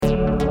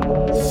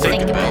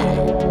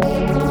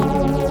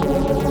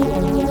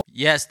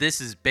Yes, this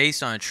is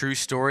based on a true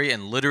story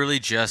and literally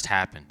just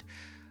happened.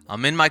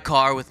 I'm in my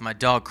car with my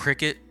dog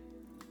Cricket.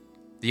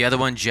 The other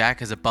one,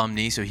 Jack, has a bum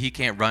knee, so he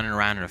can't run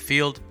around in a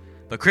field.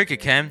 But Cricket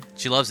can.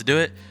 She loves to do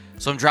it.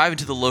 So I'm driving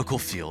to the local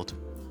field.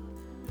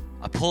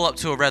 I pull up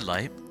to a red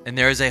light, and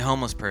there is a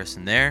homeless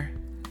person there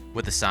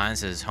with a sign that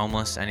says,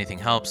 homeless, anything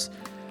helps.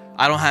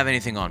 I don't have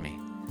anything on me,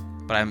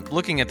 but I'm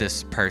looking at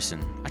this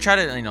person. I try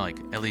to,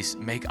 at least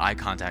make eye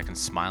contact and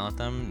smile at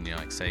them,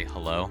 say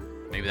hello.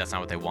 Maybe that's not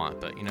what they want,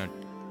 but,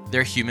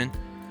 they're human.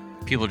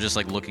 People are just,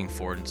 looking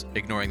forward and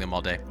ignoring them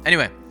all day.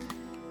 Anyway,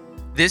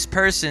 this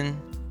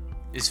person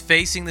is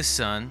facing the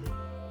sun,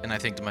 and I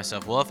think to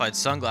myself, well, if I had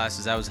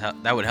sunglasses,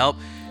 that would help,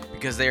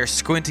 because they are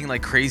squinting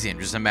like crazy. And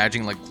just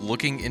imagining,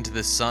 looking into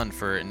the sun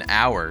for an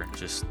hour.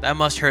 That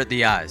must hurt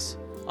the eyes.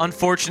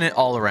 Unfortunate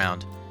all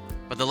around.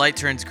 But the light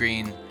turns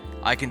green.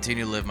 I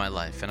continue to live my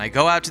life. And I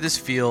go out to this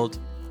field.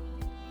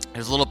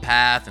 There's a little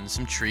path and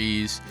some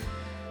trees.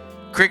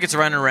 Crickets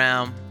running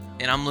around.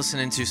 And I'm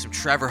listening to some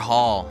Trevor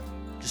Hall.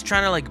 Just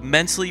trying to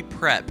mentally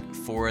prep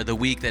for the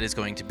week that is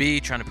going to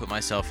be. Trying to put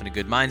myself in a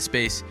good mind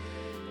space.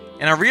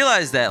 And I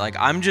realized that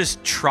I'm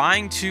just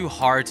trying too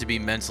hard to be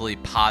mentally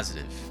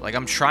positive.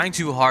 I'm trying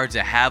too hard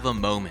to have a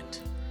moment.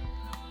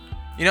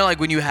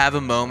 When you have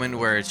a moment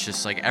where it's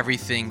just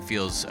everything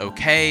feels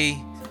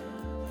okay.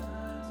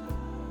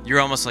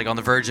 You're almost on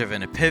the verge of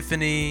an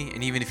epiphany.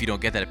 And even if you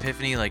don't get that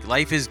epiphany,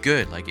 life is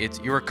good.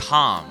 You're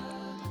calm.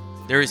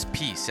 There is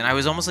peace. And I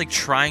was almost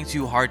trying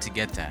too hard to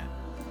get that.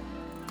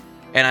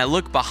 And I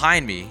look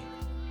behind me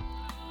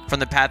from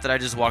the path that I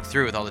just walked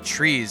through with all the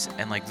trees.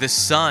 And the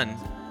sun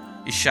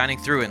is shining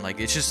through. And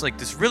it's just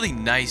this really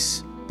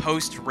nice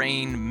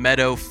post-rain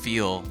meadow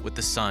feel with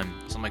the sun.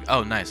 So I'm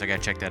oh, nice. I got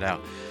to check that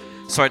out.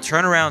 So I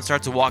turn around and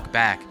start to walk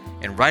back.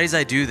 And right as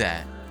I do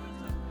that,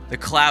 the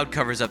cloud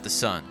covers up the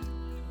sun.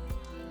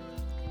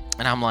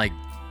 And I'm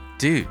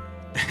dude,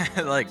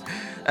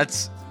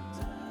 that's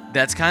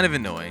kind of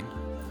annoying.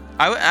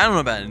 I don't know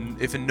about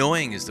if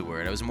annoying is the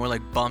word. I was more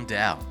bummed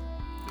out.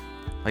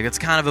 That's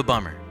kind of a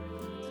bummer.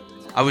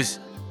 I was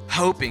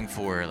hoping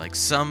for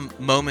some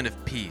moment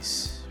of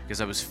peace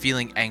because I was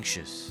feeling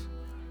anxious.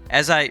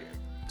 As I,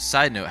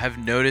 side note, have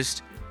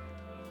noticed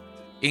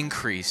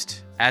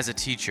increased as a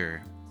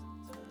teacher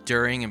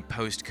during and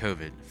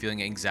post-COVID,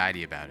 feeling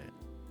anxiety about it.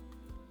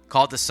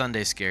 Call it the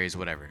Sunday scaries,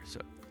 whatever.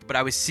 But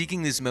I was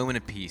seeking this moment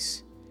of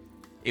peace.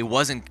 It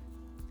wasn't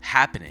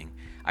happening.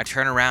 I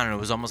turn around and it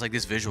was almost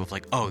this visual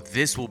of oh,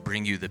 this will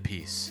bring you the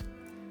peace.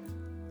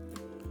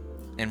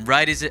 And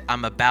right as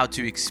I'm about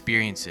to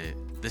experience it,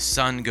 the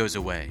sun goes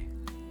away.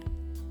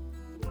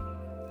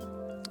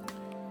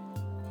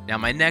 Now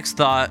my next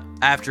thought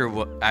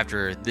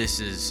after this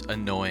is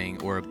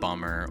annoying or a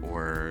bummer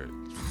or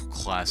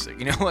classic,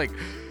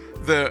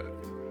 the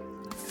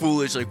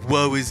foolish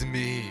woe is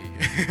me.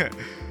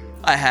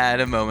 I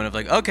had a moment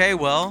of okay,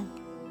 well,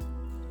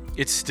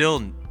 it's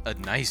still a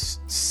nice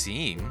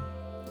scene.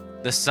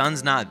 The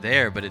sun's not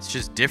there, but it's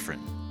just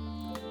different.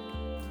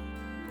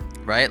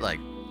 Right?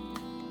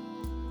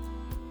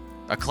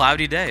 A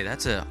cloudy day,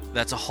 that's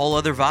a whole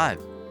other vibe.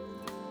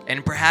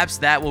 And perhaps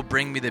that will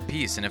bring me the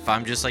peace. And if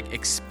I'm just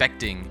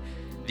expecting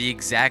the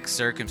exact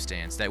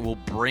circumstance that will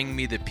bring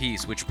me the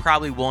peace, which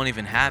probably won't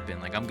even happen,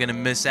 I'm going to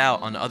miss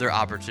out on other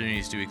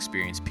opportunities to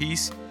experience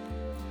peace.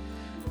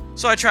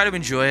 So I try to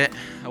enjoy it.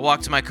 I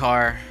walk to my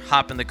car,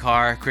 hop in the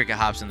car, Cricket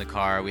hops in the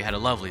car. We had a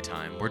lovely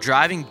time. We're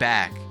driving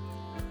back,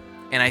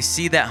 and I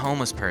see that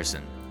homeless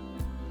person.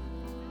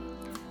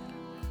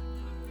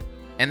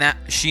 And that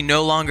she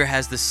no longer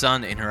has the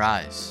sun in her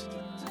eyes.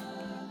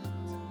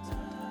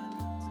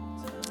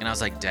 And I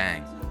was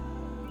dang.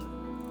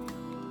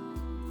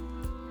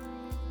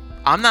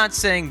 I'm not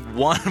saying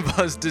one of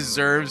us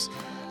deserves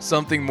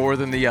something more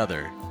than the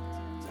other.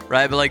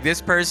 Right? But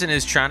this person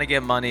is trying to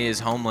get money, is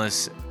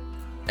homeless,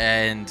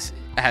 and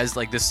has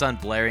the sun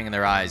blaring in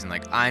their eyes, and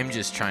I'm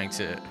just trying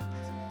to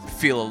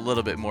feel a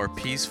little bit more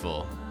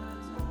peaceful.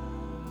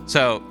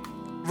 So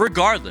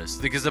regardless,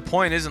 because the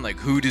point isn't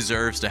who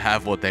deserves to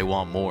have what they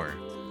want more.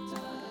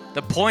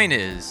 The point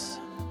is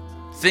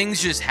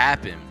things just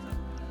happen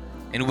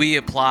and we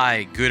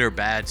apply good or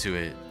bad to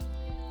it,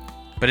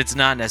 but it's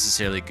not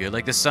necessarily good.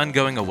 The sun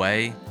going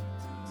away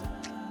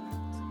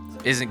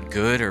isn't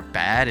good or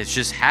bad. It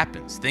just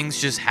happens.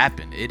 Things just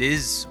happen. It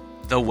is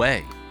the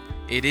way.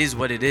 It is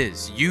what it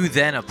is. You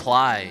then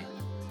apply,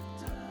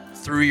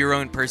 through your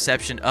own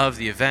perception of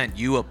the event,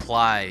 you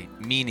apply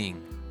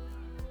meaning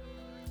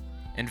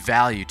and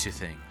value to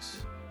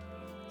things.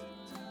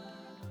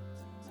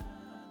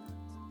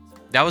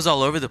 That was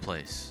all over the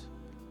place.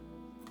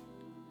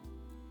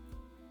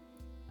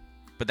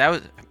 But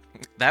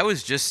that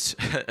was just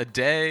a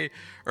day,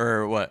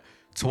 or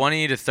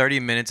 20 to 30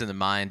 minutes in the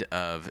mind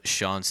of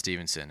Sean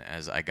Stevenson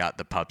as I got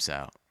the pups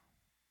out.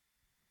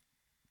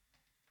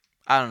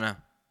 I don't know.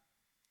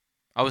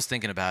 I was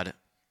thinking about it.